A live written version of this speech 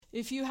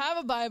If you have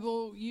a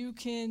Bible, you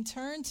can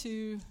turn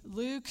to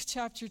Luke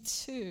chapter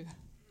 2.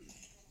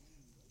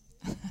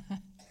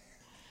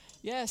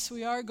 Yes,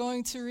 we are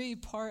going to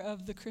read part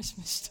of the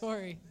Christmas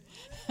story.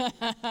 But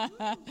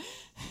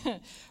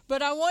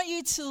I want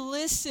you to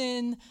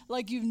listen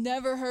like you've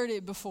never heard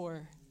it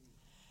before.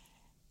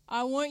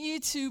 I want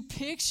you to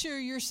picture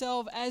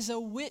yourself as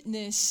a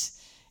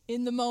witness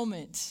in the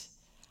moment.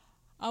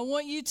 I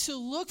want you to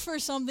look for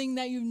something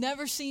that you've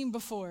never seen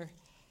before.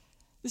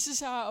 This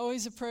is how I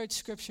always approach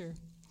Scripture.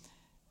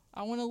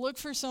 I want to look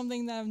for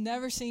something that I've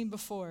never seen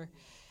before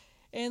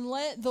and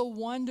let the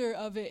wonder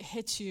of it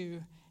hit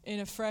you in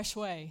a fresh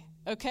way.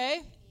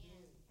 Okay?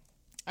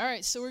 All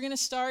right, so we're going to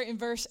start in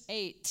verse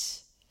 8.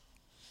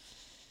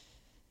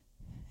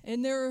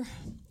 And there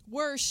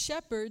were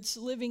shepherds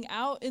living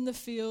out in the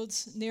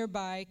fields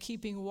nearby,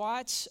 keeping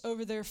watch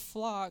over their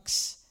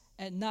flocks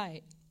at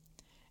night.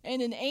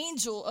 And an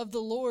angel of the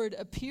Lord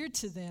appeared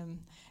to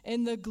them,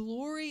 and the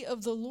glory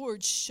of the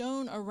Lord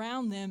shone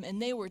around them, and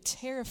they were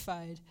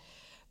terrified.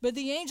 But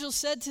the angel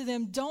said to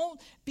them, "Don't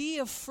be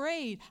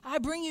afraid. I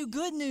bring you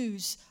good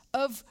news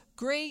of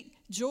great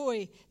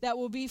joy that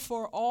will be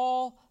for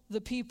all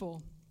the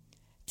people.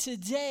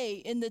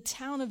 Today, in the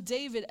town of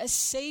David, a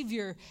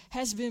Savior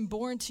has been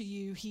born to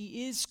you.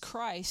 He is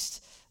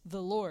Christ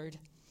the Lord.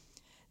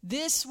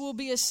 This will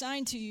be a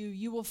sign to you.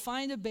 You will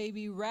find a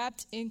baby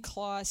wrapped in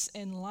cloths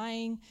and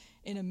lying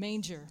in a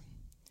manger."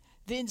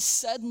 Then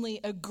suddenly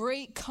a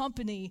great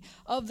company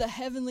of the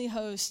heavenly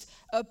host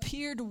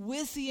appeared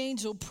with the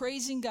angel,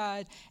 praising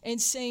God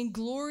and saying,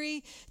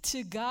 "Glory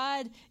to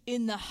God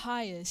in the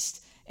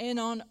highest, and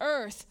on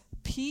earth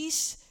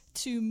peace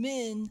to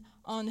men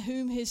on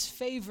whom his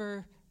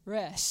favor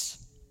rests."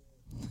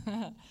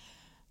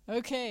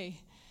 Okay,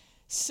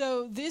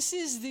 so this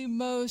is the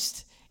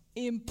most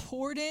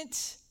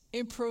important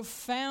and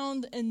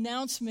profound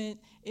announcement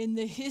in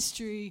the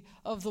history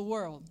of the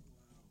world.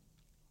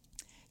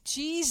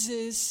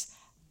 Jesus,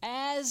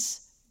 as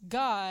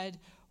God,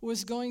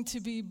 was going to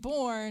be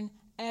born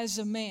as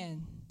a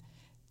man.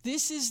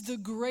 This is the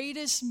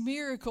greatest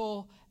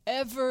miracle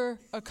ever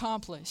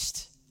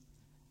accomplished.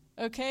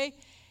 Okay?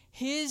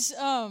 His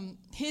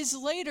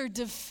later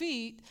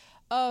defeat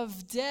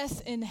of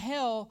death and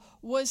hell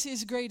was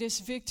his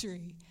greatest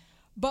victory.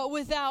 But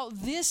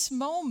without this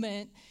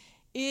moment,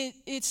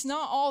 it's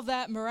not all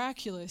that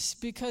miraculous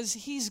because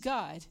he's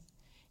God.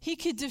 He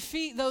could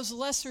defeat those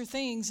lesser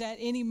things at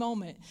any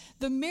moment.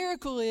 The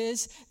miracle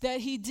is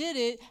that he did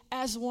it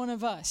as one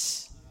of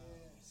us.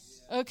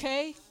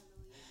 Okay?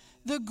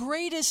 The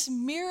greatest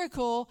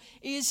miracle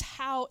is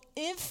how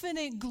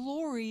infinite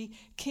glory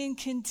can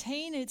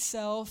contain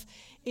itself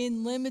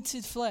in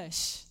limited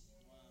flesh.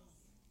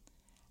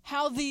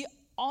 How the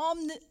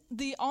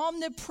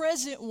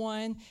omnipresent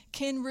one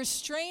can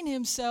restrain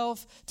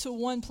himself to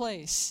one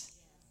place.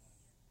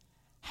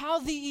 How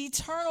the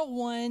eternal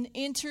one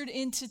entered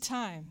into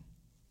time.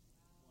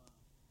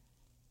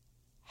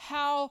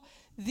 How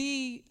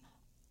the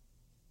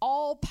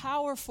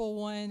all-powerful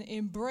one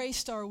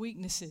embraced our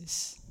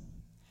weaknesses.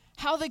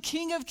 How the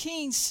King of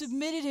Kings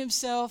submitted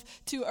himself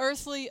to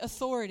earthly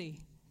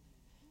authority.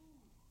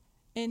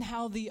 And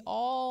how the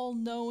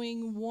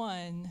all-knowing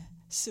one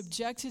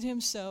subjected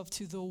himself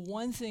to the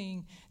one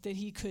thing that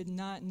he could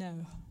not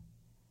know.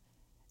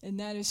 And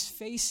that is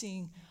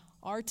facing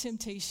our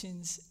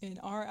temptations and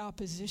our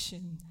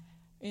opposition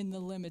in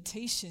the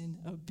limitation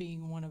of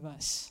being one of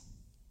us.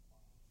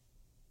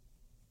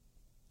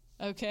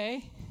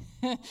 Okay?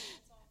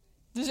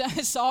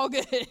 It's all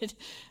good.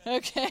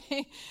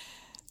 Okay?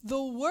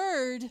 The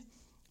word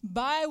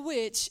by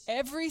which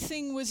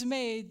everything was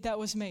made that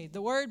was made,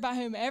 the word by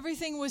whom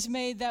everything was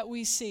made that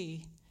we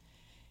see,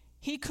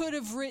 he could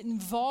have written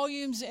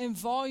volumes and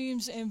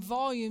volumes and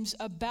volumes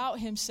about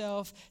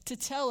himself to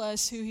tell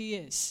us who he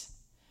is.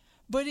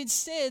 But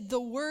instead, the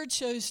Word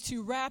chose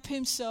to wrap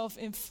himself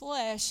in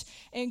flesh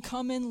and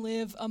come and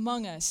live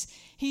among us.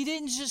 He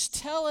didn't just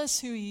tell us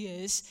who he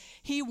is.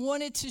 He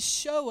wanted to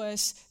show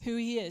us who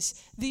he is.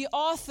 The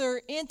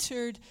author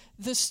entered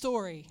the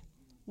story.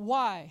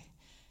 Why?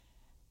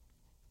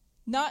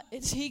 Not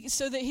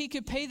so that he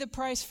could pay the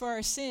price for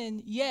our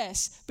sin,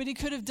 yes, but he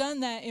could have done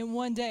that in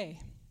one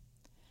day.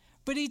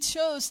 But he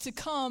chose to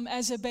come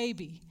as a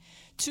baby,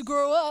 to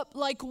grow up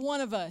like one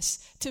of us,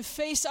 to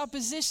face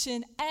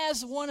opposition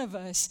as one of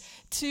us,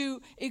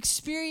 to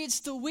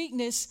experience the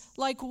weakness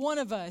like one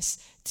of us,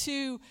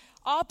 to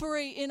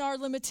operate in our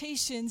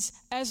limitations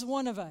as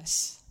one of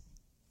us.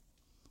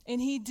 And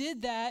he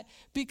did that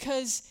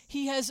because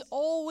he has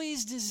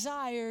always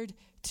desired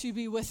to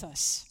be with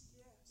us.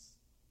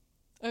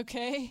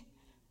 Okay?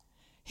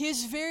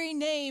 His very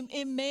name,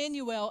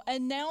 Emmanuel,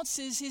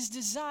 announces his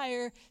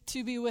desire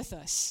to be with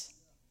us.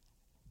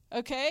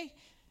 Okay?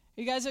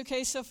 You guys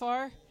okay so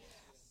far?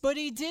 But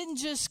he didn't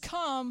just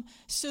come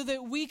so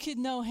that we could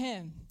know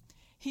him.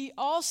 He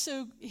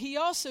also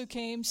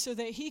came so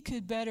that he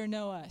could better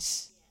know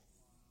us.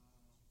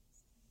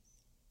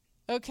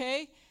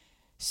 Okay?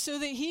 So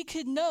that he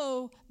could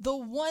know the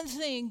one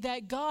thing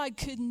that God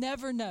could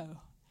never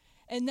know.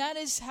 And that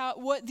is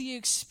what the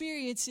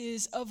experience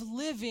is of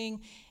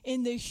living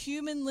in the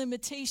human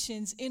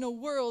limitations in a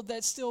world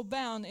that's still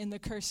bound in the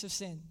curse of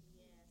sin.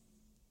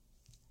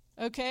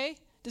 Okay?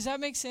 Does that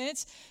make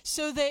sense?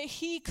 So that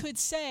he could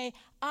say,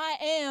 I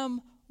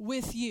am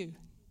with you.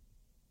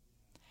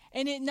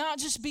 And it not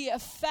just be a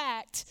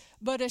fact,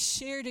 but a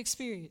shared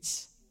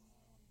experience.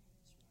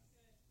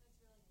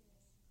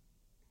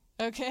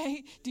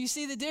 Okay? Do you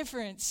see the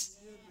difference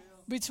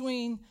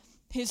between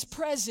his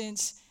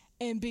presence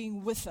and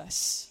being with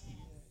us?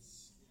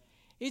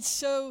 It's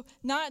so,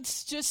 not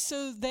just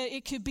so that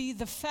it could be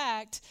the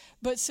fact,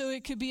 but so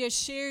it could be a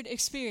shared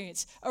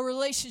experience, a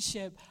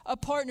relationship, a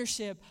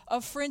partnership,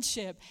 a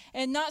friendship,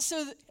 and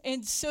so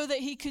that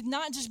he could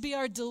not just be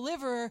our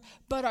deliverer,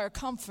 but our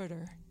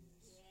comforter.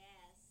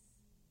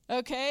 Yes.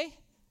 Okay?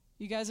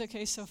 You guys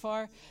okay so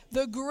far?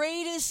 The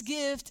greatest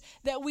gift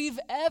that we've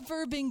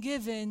ever been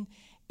given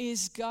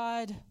is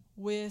God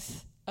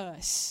with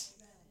us.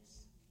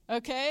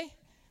 Okay?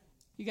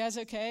 You guys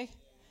okay?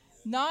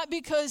 Not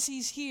because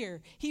he's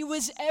here. He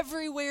was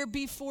everywhere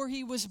before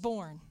he was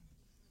born.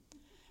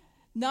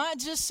 Not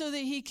just so that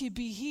he could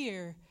be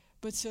here,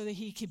 but so that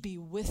he could be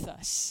with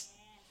us.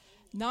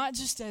 Not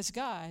just as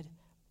God,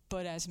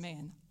 but as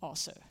man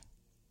also.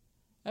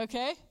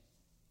 Okay?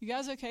 You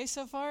guys okay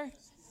so far?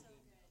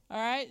 All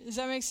right? Does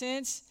that make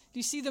sense? Do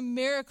you see the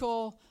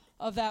miracle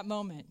of that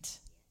moment?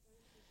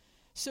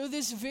 So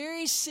this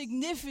very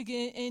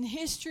significant and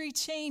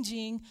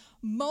history-changing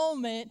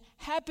moment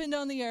happened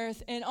on the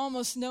earth, and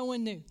almost no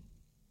one knew.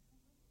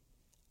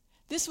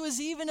 This was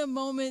even a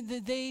moment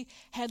that they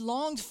had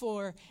longed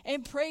for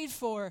and prayed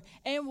for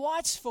and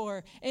watched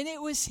for, and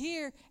it was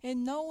here,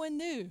 and no one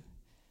knew.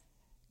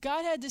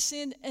 God had to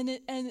send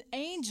an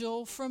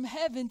angel from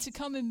heaven to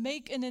come and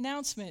make an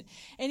announcement.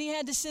 And he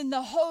had to send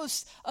the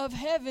host of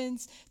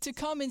heavens to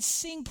come and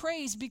sing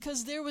praise,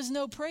 because there was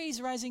no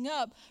praise rising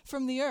up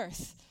from the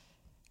earth.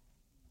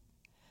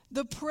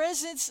 The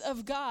presence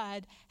of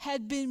God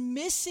had been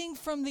missing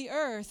from the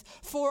earth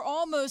for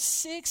almost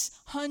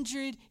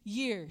 600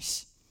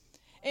 years.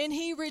 And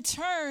he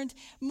returned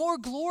more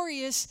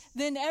glorious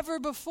than ever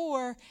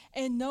before,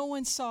 and no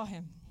one saw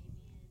him.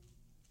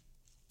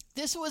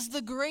 This was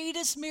the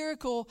greatest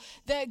miracle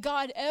that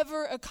God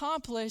ever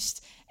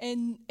accomplished,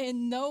 and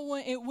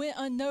it went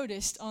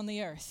unnoticed on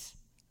the earth.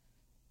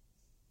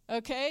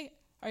 Okay?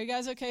 Are you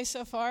guys okay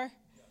so far?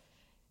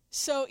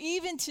 So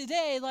even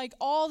today, like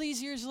all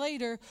these years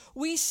later,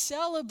 we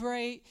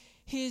celebrate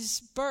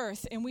his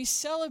birth and we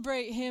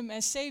celebrate him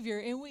as Savior.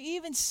 And we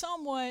even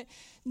somewhat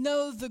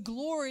know the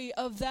glory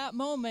of that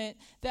moment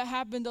that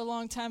happened a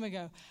long time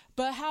ago.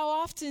 But how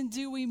often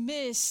do we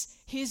miss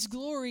his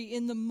glory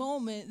in the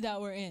moment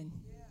that we're in?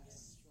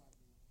 Yes.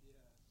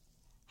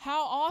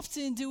 How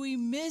often do we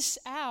miss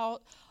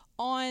out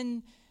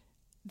on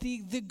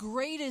the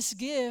greatest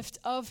gift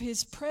of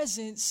his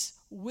presence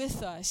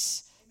with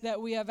us that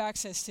we have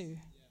access to?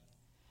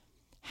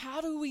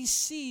 How do we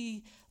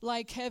see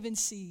like heaven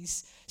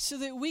sees, so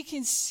that we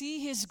can see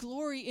his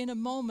glory in a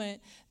moment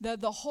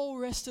that the whole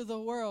rest of the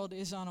world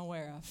is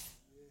unaware of?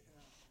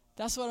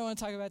 That's what I want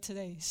to talk about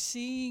today,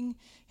 seeing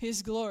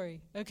his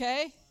glory.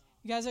 Okay?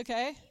 You guys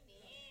okay?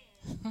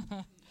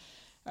 All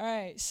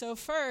right, so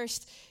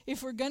first,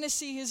 if we're going to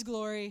see his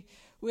glory,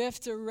 we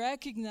have to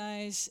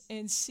recognize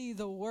and see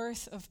the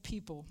worth of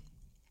people.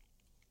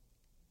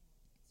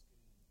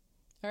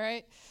 All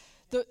right?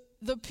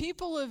 The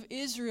people of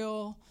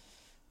Israel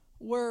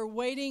were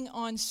waiting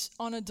on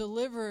a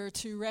deliverer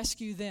to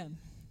rescue them.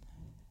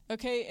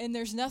 Okay, and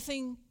there's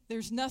nothing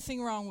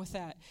wrong with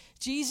that.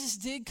 Jesus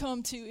did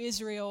come to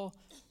Israel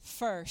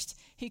first.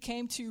 He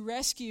came to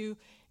rescue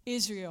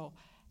Israel.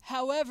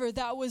 However,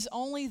 that was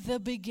only the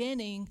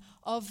beginning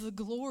of the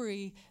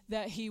glory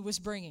that he was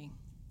bringing.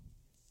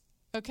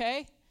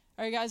 Okay?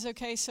 Are you guys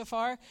okay so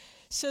far?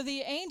 So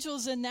the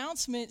angel's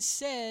announcement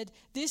said,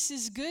 "This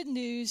is good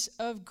news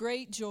of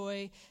great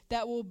joy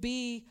that will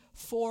be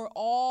for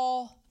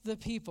all the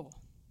people."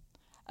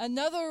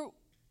 Another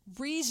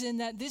reason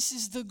that this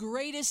is the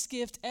greatest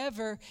gift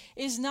ever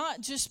is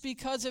not just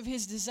because of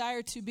his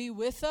desire to be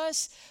with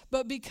us,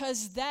 but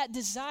because that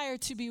desire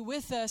to be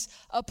with us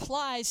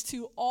applies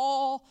to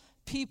all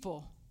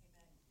people.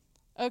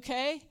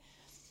 Okay?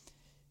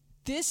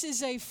 This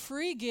is a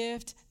free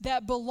gift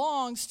that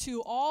belongs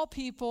to all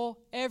people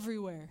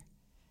everywhere.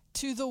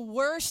 To the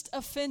worst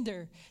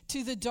offender,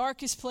 to the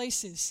darkest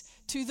places,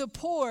 to the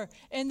poor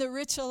and the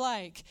rich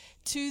alike,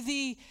 to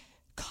the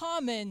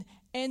common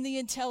and the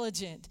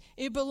intelligent.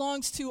 It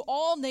belongs to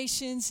all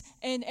nations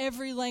and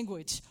every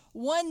language.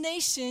 One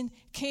nation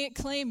can't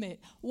claim it.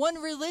 One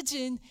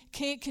religion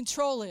can't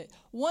control it.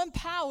 One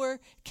power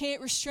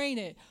can't restrain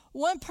it.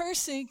 One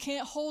person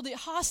can't hold it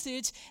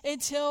hostage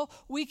until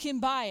we can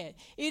buy it.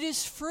 It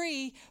is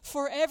free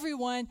for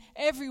everyone,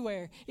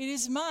 everywhere. It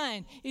is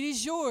mine. It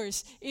is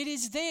yours. It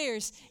is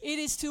theirs. It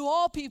is to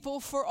all people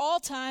for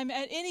all time,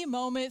 at any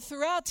moment,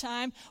 throughout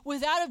time,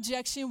 without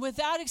objection,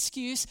 without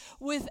excuse,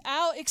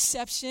 without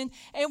exception,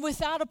 and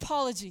without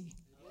apology.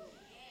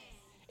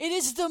 It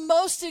is the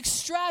most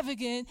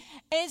extravagant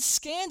and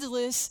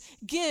scandalous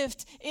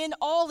gift in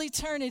all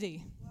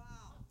eternity. Wow.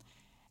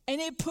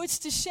 And it puts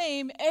to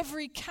shame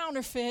every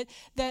counterfeit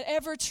that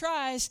ever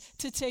tries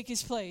to take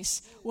his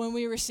place when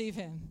we receive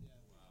him.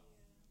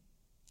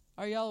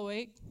 Are y'all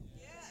awake?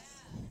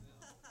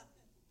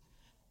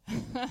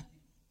 Yes.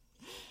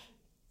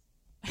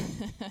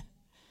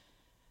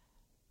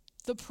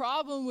 The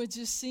problem with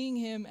just seeing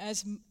him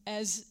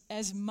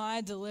as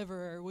my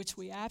deliverer, which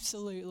we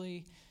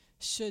absolutely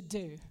should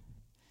do.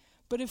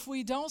 But if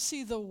we don't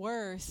see the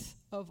worth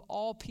of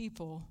all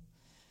people,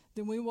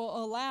 then we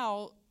will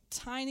allow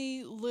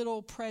tiny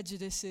little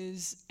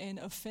prejudices and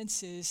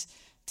offenses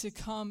to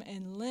come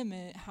and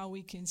limit how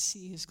we can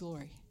see his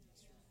glory.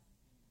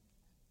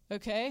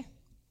 Okay?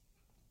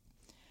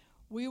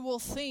 We will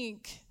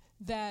think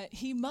that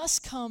he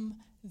must come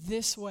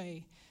this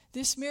way.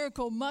 This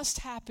miracle must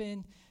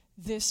happen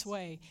this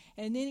way.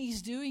 And then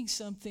he's doing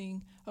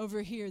something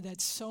over here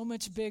that's so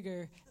much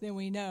bigger than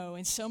we know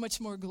and so much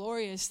more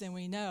glorious than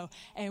we know.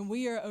 And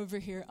we are over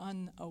here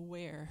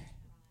unaware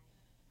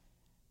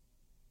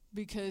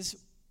because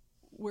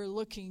we're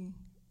looking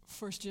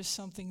for just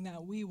something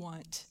that we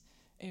want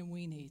and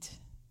we need.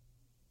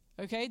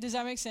 Okay, does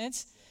that make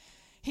sense?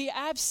 He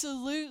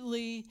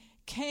absolutely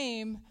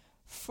came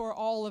for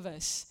all of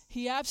us.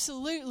 He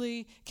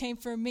absolutely came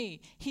for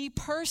me. He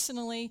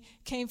personally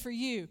came for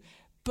you.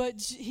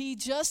 But he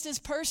just as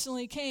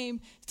personally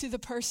came to the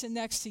person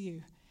next to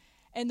you,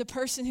 and the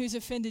person who's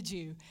offended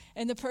you,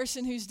 and the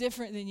person who's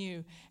different than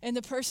you, and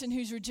the person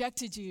who's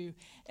rejected you,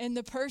 and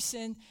the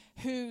person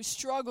who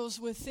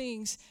struggles with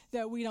things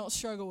that we don't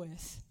struggle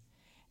with.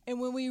 And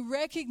when we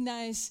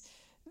recognize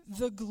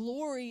the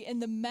glory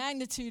and the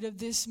magnitude of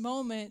this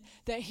moment,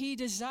 that he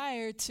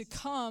desired to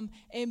come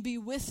and be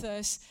with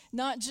us,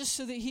 not just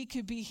so that he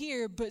could be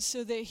here, but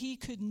so that he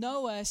could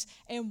know us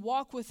and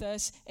walk with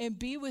us and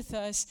be with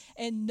us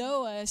and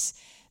know us,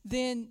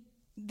 then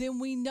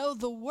we know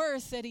the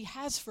worth that he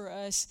has for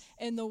us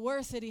and the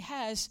worth that he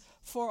has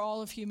for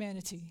all of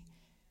humanity.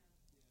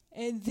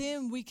 And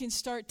then we can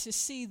start to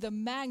see the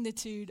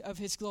magnitude of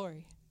his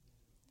glory.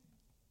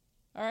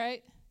 All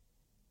right?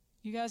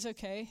 You guys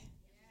okay?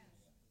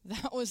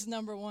 That was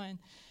number one,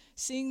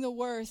 seeing the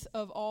worth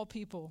of all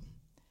people.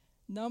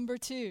 Number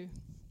two,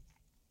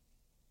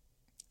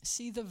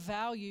 see the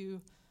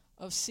value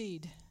of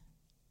seed.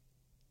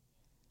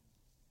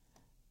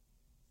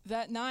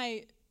 That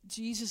night,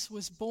 Jesus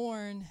was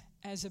born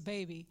as a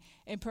baby,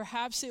 and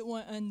perhaps it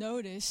went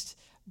unnoticed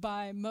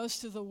by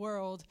most of the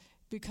world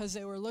because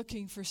they were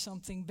looking for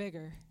something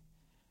bigger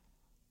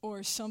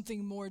or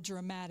something more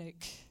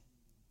dramatic.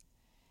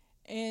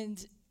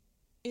 And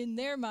in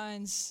their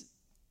minds,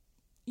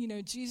 you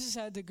know, Jesus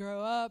had to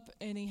grow up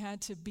and he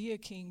had to be a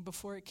king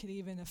before it could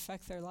even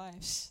affect their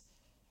lives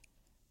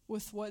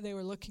with what they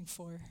were looking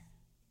for.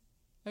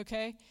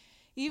 Okay?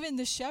 Even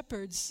the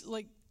shepherds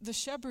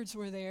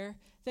were there.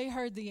 They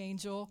heard the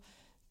angel.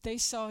 They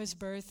saw his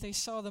birth. They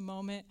saw the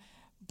moment.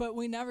 But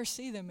we never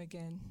see them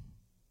again.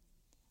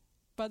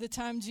 By the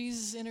time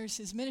Jesus enters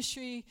his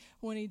ministry,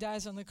 when he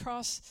dies on the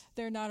cross,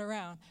 they're not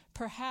around.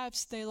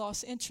 Perhaps they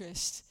lost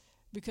interest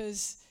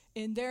because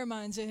in their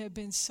minds, it had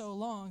been so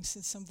long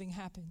since something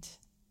happened.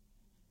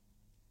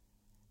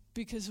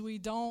 Because we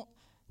don't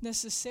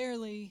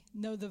necessarily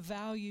know the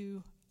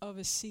value of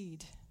a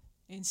seed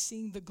and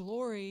seeing the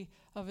glory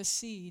of a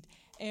seed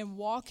and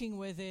walking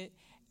with it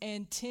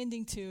and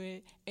tending to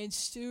it and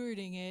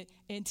stewarding it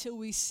until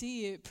we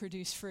see it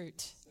produce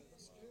fruit.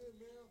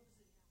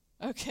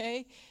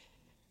 Okay?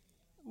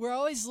 We're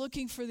always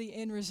looking for the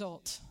end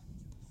result.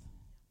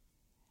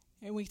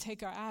 And we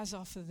take our eyes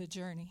off of the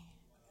journey.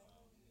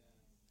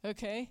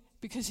 Okay?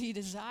 Because he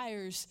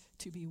desires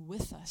to be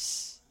with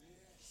us.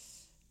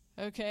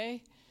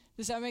 Okay?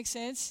 Does that make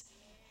sense?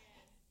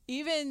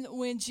 Even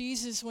when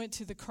Jesus went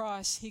to the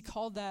cross, he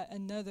called that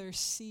another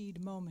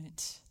seed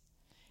moment.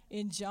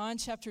 In John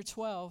chapter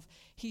 12,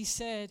 he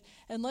said,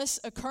 unless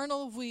a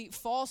kernel of wheat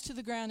falls to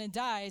the ground and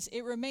dies,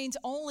 it remains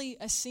only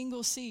a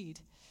single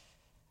seed.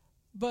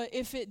 But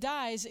if it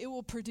dies, it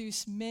will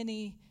produce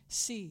many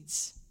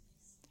seeds.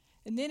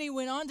 And then he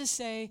went on to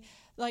say,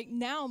 like,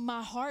 now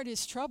my heart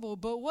is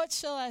troubled, but what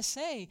shall I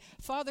say?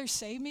 Father,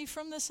 save me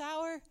from this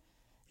hour?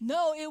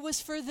 No, it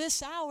was for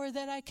this hour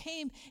that I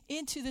came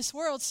into this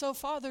world. So,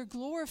 Father,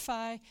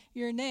 glorify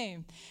your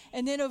name.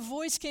 And then a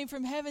voice came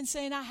from heaven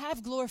saying, I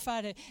have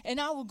glorified it, and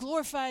I will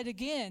glorify it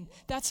again.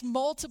 That's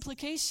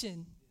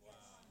multiplication.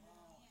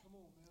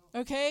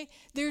 Okay?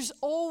 There's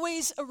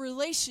always a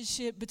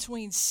relationship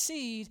between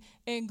seed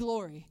and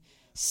glory.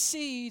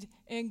 Seed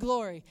and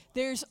glory.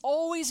 There's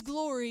always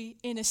glory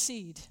in a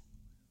seed.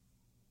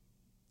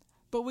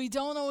 But we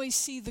don't always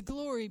see the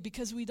glory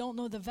because we don't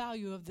know the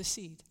value of the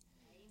seed.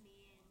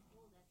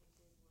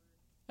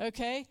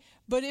 Okay?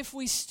 But if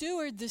we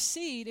steward the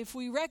seed, if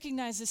we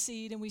recognize the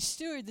seed and we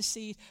steward the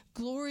seed,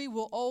 glory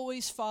will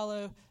always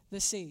follow the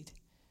seed.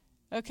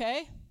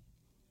 Okay?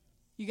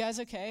 You guys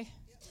okay?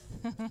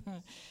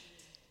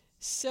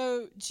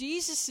 So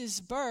Jesus'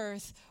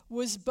 birth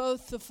was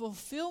both the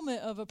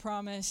fulfillment of a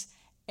promise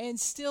and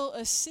still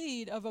a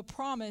seed of a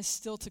promise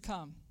still to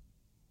come.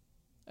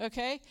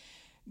 Okay?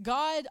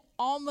 God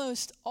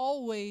almost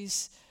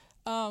always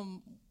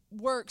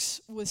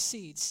works with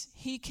seeds.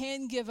 He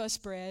can give us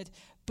bread,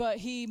 but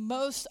he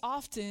most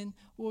often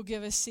will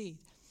give us seed.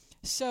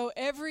 So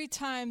every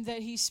time that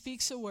he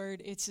speaks a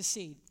word, it's a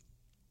seed.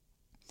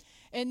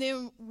 And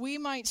then we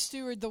might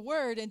steward the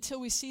word until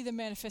we see the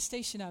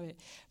manifestation of it.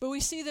 But we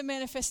see the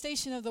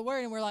manifestation of the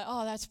word and we're like,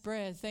 oh, that's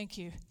bread, thank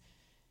you.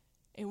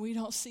 And we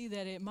don't see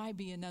that it might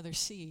be another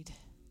seed.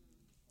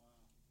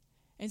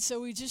 And so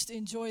we just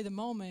enjoy the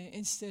moment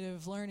instead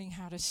of learning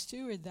how to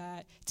steward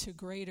that to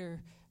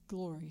greater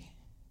glory.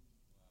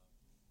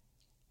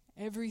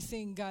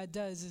 Everything God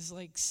does is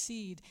like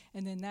seed,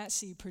 and then that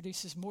seed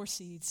produces more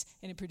seeds,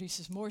 and it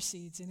produces more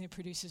seeds, and it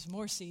produces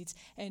more seeds.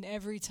 And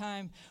every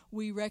time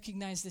we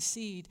recognize the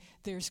seed,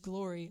 there's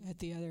glory at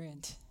the other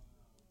end.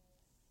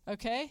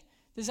 Okay?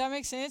 Does that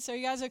make sense? Are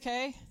you guys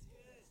okay?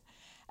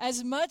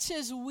 As much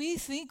as we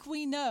think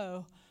we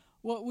know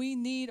what we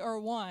need or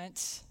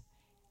want,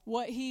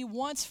 what he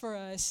wants for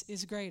us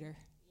is greater.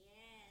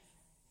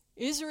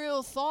 Yes.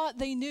 Israel thought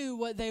they knew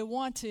what they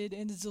wanted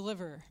in the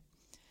deliverer.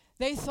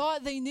 They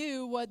thought they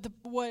knew what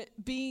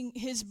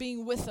his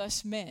being with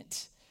us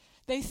meant.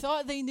 They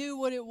thought they knew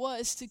what it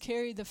was to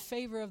carry the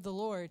favor of the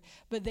Lord,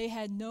 but they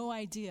had no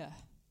idea.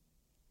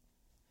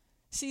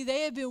 See,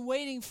 they had been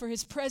waiting for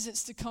his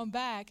presence to come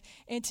back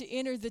and to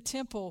enter the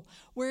temple,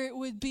 where it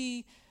would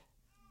be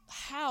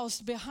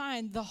housed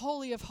behind the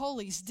Holy of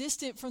Holies,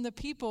 distant from the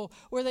people,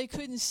 where they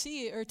couldn't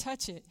see it or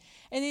touch it.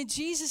 And then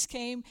Jesus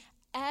came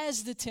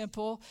as the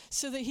temple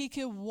so that he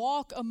could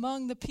walk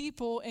among the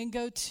people and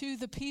go to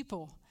the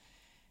people.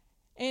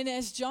 And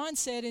as John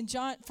said in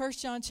 1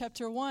 John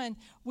chapter 1,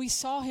 we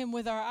saw him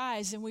with our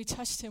eyes and we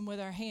touched him with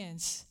our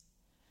hands.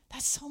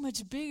 That's so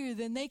much bigger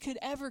than they could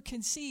ever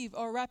conceive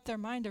or wrap their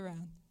mind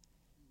around.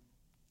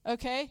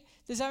 Okay?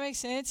 Does that make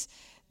sense?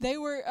 They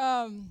were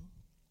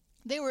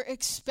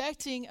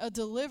expecting a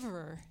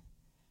deliverer.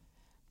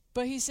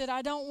 But he said,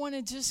 I don't want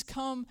to just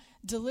come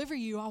deliver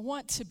you. I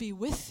want to be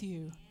with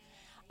you.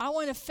 I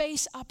want to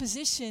face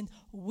opposition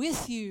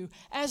with you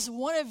as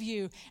one of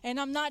you. And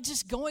I'm not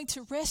just going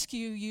to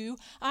rescue you.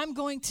 I'm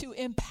going to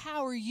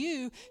empower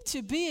you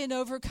to be an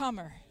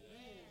overcomer.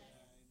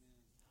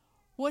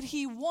 What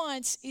he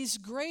wants is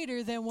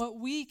greater than what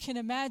we can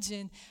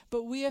imagine,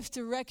 but we have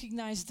to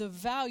recognize the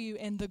value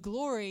and the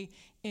glory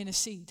in a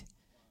seed.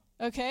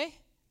 Okay?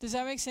 Does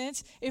that make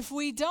sense? If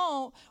we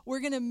don't, we're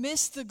going to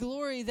miss the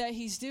glory that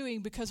he's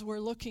doing because we're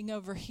looking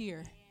over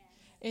here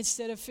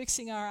instead of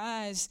fixing our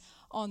eyes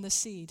on the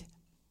seed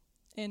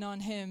and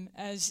on him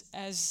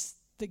as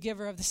the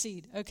giver of the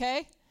seed.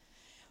 Okay?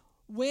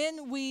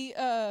 When we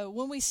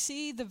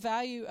see the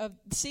value of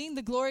seeing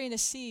the glory in a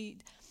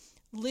seed,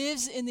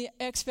 lives in the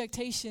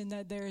expectation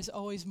that there is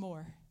always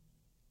more.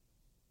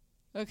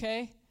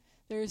 Okay?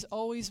 There is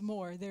always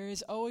more. There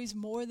is always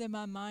more than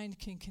my mind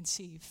can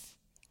conceive.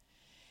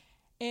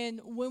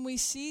 And when we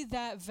see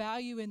that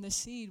value in the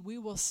seed, we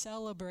will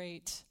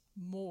celebrate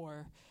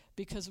more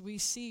because we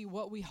see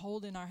what we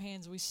hold in our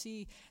hands. We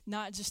see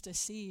not just a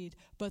seed,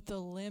 but the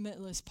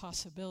limitless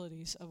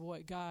possibilities of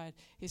what God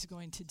is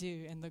going to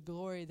do and the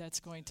glory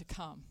that's going to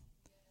come.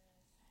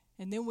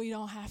 And then we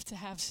don't have to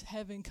have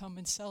heaven come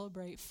and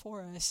celebrate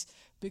for us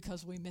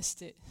because we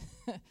missed it.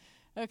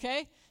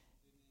 Okay?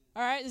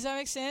 All right, does that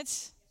make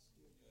sense?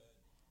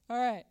 All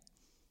right.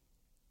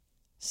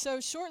 So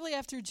shortly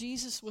after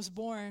Jesus was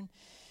born,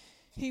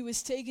 he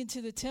was taken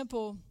to the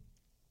temple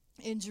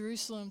in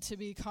Jerusalem to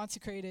be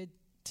consecrated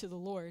to the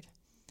Lord.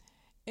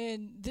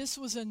 And this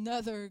was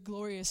another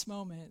glorious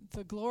moment.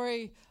 The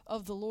glory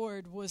of the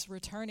Lord was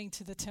returning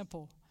to the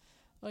temple.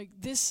 Like,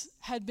 this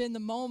had been the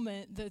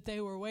moment that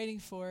they were waiting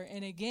for.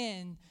 And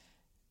again,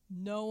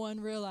 no one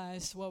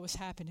realized what was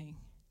happening.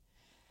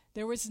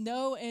 There was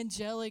no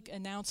angelic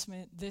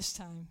announcement this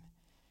time.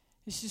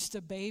 It's just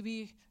a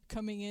baby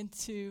coming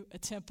into a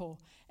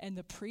temple. And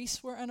the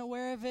priests were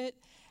unaware of it.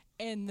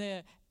 And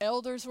the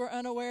elders were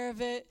unaware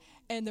of it.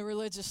 And the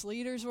religious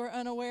leaders were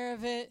unaware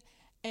of it.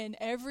 And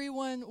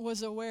everyone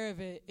was aware of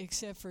it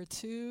except for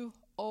two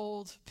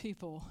old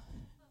people.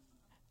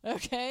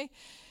 Okay?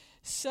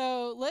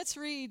 So let's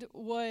read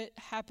what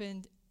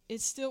happened.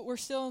 We're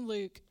still in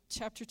Luke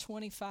chapter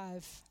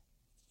 25.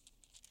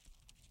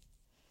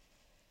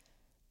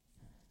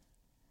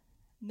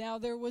 Now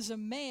there was a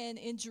man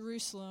in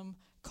Jerusalem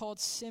called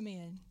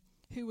Simeon,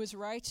 who was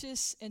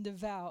righteous and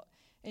devout,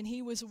 and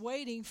he was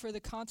waiting for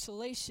the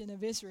consolation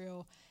of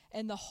Israel,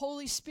 and the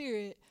Holy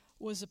Spirit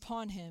was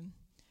upon him.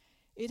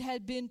 It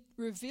had been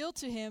revealed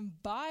to him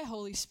by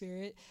Holy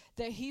Spirit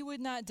that he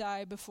would not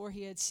die before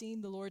he had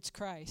seen the Lord's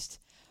Christ.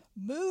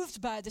 Moved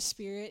by the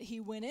Spirit, he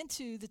went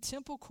into the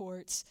temple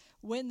courts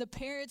when the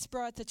parents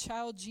brought the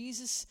child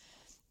Jesus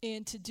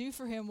in to do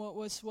for him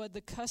what the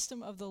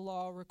custom of the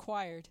law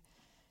required.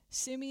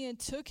 Simeon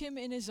took him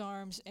in his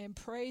arms and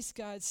praised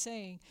God,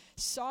 saying,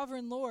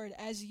 Sovereign Lord,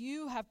 as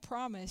you have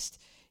promised,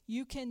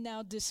 You can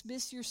now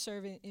dismiss your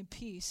servant in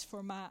peace,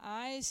 for my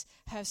eyes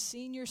have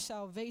seen your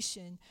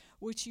salvation,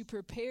 which you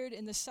prepared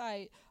in the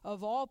sight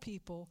of all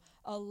people,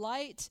 a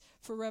light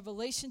for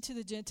revelation to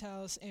the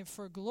Gentiles and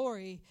for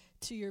glory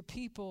to your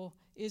people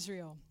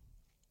Israel.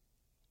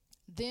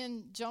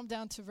 Then jump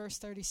down to verse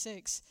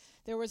 36.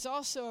 There was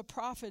also a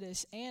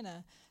prophetess,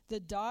 Anna, the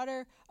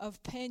daughter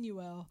of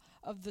Penuel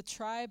of the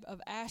tribe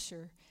of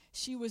Asher.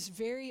 She was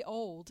very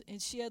old,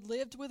 and she had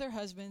lived with her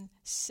husband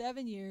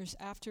 7 years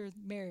after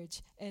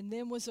marriage, and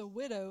then was a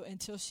widow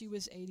until she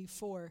was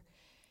 84.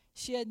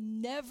 She had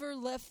never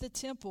left the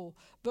temple,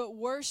 but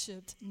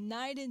worshipped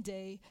night and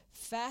day,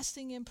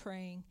 fasting and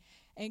praying.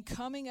 And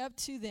coming up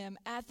to them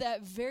at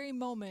that very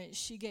moment,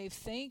 she gave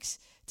thanks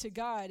to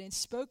God and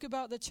spoke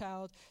about the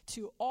child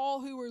to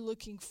all who were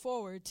looking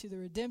forward to the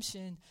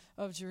redemption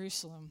of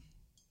Jerusalem.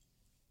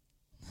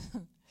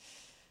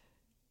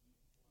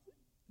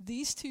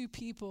 These two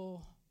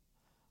people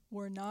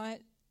were not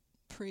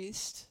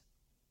priests,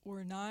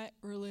 were not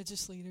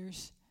religious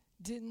leaders,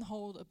 didn't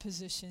hold a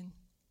position.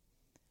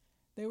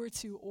 They were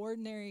two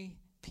ordinary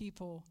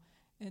people,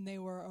 and they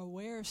were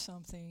aware of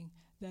something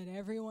that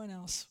everyone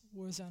else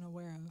was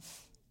unaware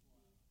of.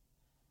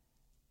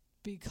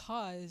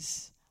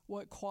 Because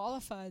what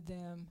qualified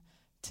them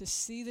to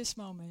see this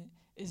moment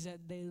is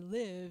that they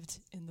lived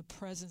in the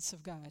presence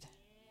of God.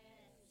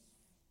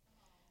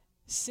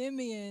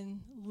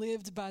 Simeon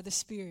lived by the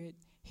Spirit.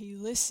 He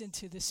listened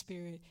to the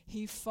Spirit.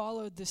 He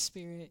followed the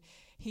Spirit.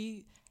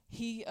 He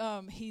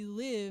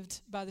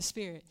lived by the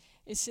Spirit.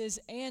 It says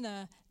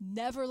Anna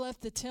never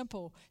left the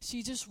temple.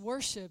 She just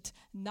worshiped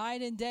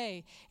night and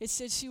day. It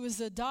said she was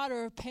the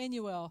daughter of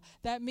Penuel.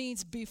 That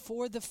means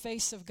before the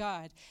face of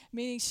God,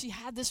 meaning she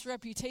had this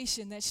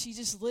reputation that she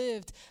just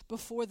lived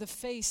before the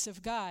face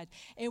of God.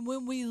 And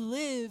when we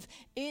live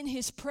in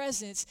his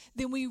presence,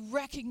 then we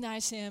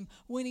recognize him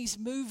when he's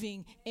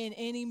moving in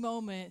any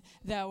moment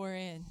that we're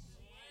in.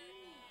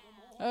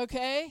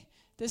 Okay?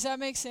 Does that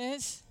make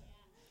sense?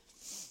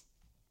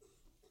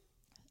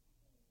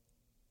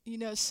 You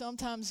know,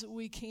 sometimes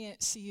we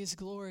can't see his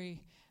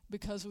glory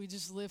because we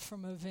just live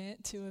from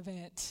event to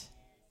event,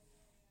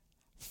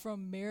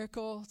 from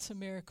miracle to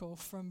miracle,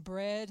 from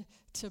bread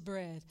to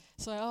bread.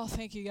 It's like, oh,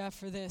 thank you, God,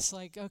 for this.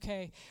 Like,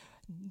 okay,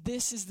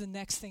 this is the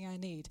next thing I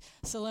need.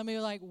 So let me,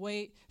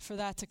 wait for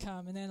that to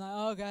come. And then,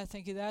 oh, God,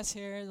 thank you, that's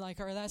here,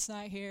 or that's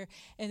not here.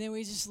 And then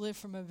we just live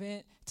from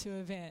event to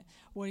event.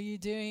 What are you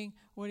doing?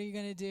 What are you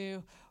going to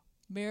do?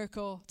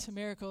 Miracle to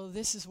miracle.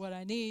 This is what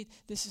I need.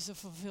 This is a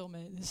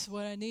fulfillment. This is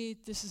what I need.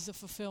 This is the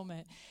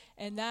fulfillment.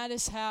 And that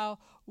is how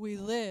we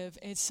live.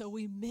 And so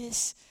we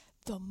miss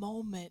the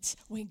moments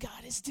when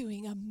God is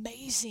doing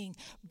amazing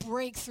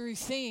breakthrough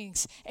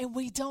things, and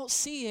we don't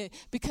see it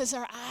because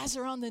our eyes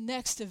are on the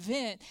next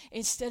event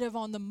instead of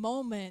on the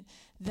moment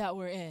that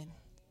we're in.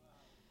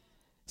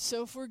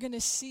 So if we're going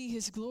to see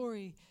his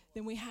glory,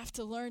 then we have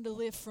to learn to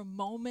live from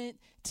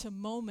moment to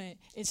moment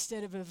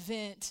instead of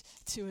event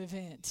to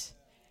event.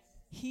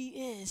 He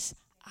is,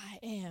 I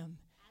am,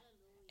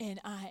 and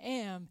I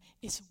am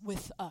is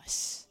with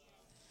us.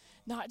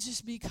 Not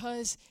just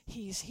because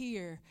he's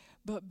here,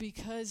 but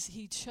because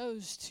he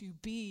chose to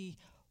be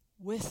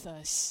with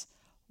us,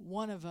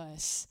 one of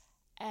us,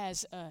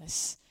 as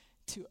us,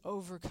 to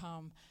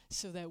overcome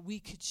so that we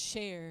could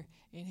share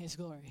in his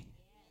glory.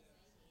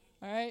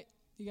 All right?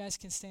 You guys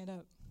can stand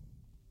up.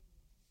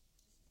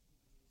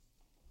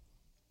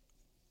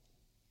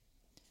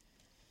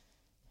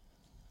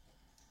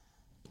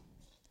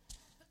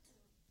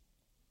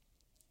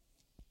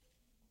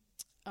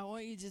 I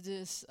want you to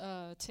just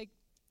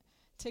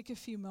take a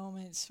few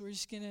moments. We're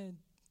just going to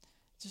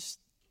just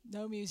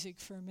no music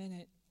for a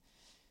minute.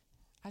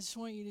 I just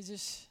want you to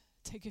just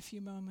take a few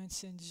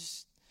moments and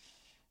just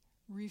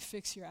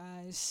refix your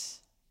eyes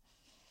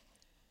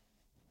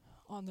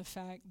on the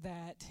fact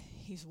that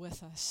he's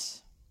with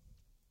us.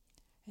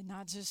 And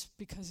not just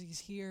because he's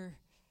here,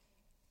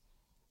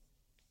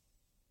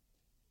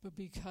 but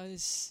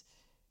because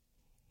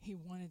he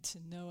wanted to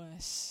know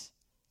us,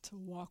 to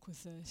walk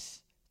with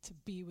us, to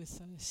be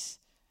with us,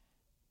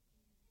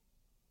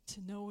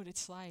 to know what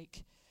it's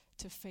like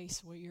to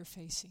face what you're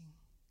facing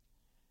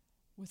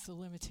with the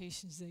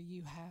limitations that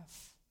you have.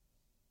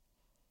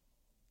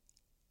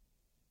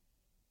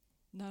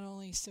 Not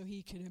only so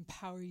he could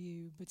empower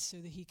you, but so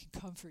that he could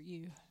comfort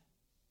you.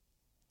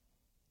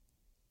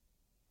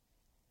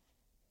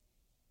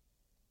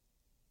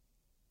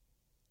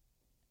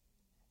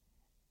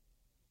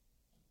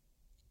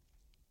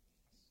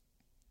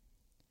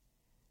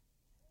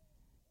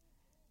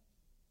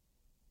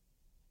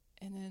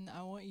 And then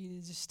I want you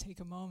to just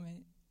take a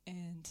moment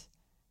and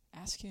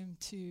ask him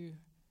to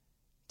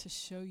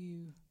show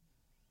you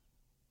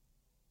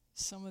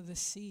some of the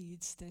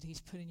seeds that he's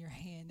put in your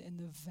hand and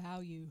the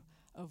value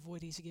of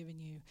what he's given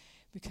you.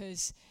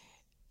 Because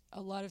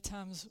a lot of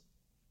times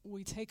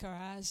we take our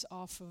eyes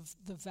off of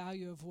the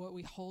value of what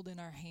we hold in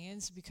our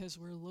hands because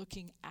we're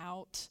looking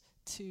out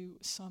to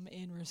some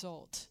end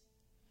result.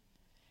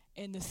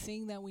 And the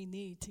thing that we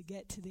need to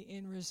get to the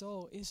end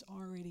result is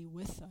already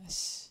with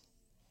us.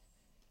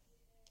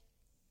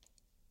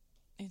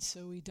 And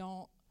so we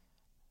don't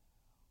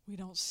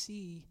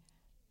see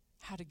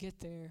how to get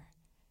there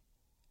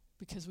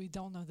because we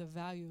don't know the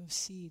value of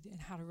seed and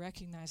how to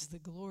recognize the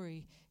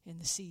glory in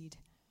the seed.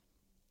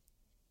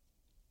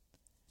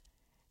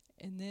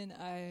 And then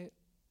I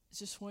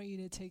just want you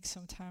to take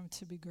some time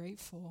to be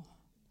grateful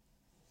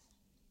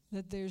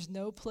that there's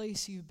no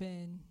place you've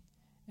been,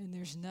 and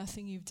there's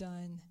nothing you've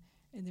done,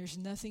 and there's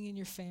nothing in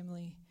your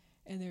family,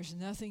 and there's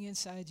nothing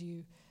inside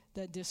you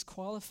that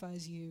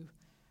disqualifies you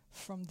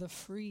from the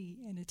free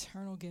and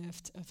eternal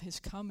gift of his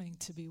coming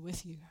to be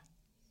with you.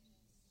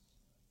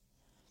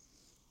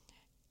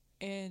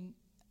 And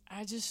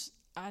I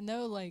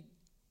know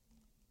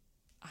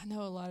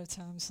a lot of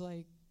times,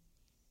 like,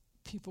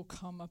 people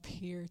come up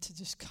here to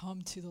just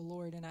come to the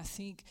Lord, and I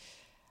think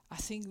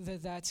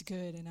that that's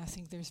good, and I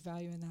think there's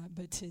value in that.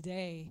 But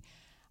today,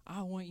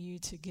 I want you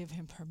to give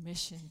him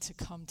permission to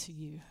come to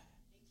you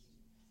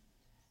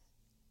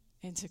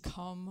and to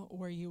come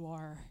where you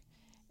are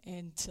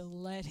and to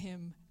let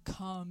him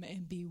come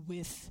and be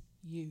with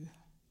you.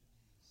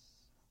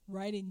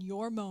 Right in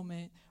your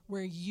moment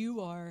where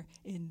you are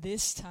in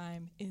this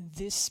time, in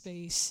this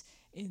space,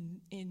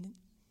 in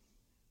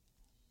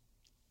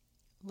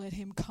let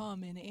him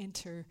come and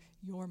enter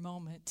your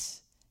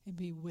moment and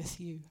be with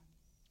you.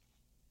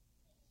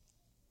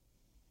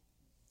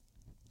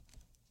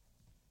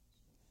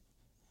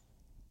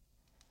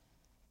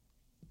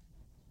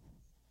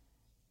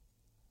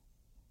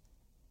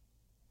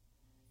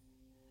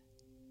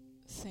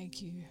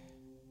 Thank you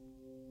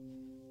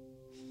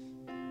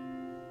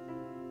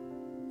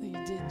that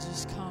you didn't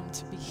just come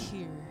to be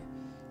here,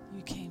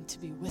 you came to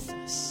be with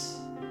us.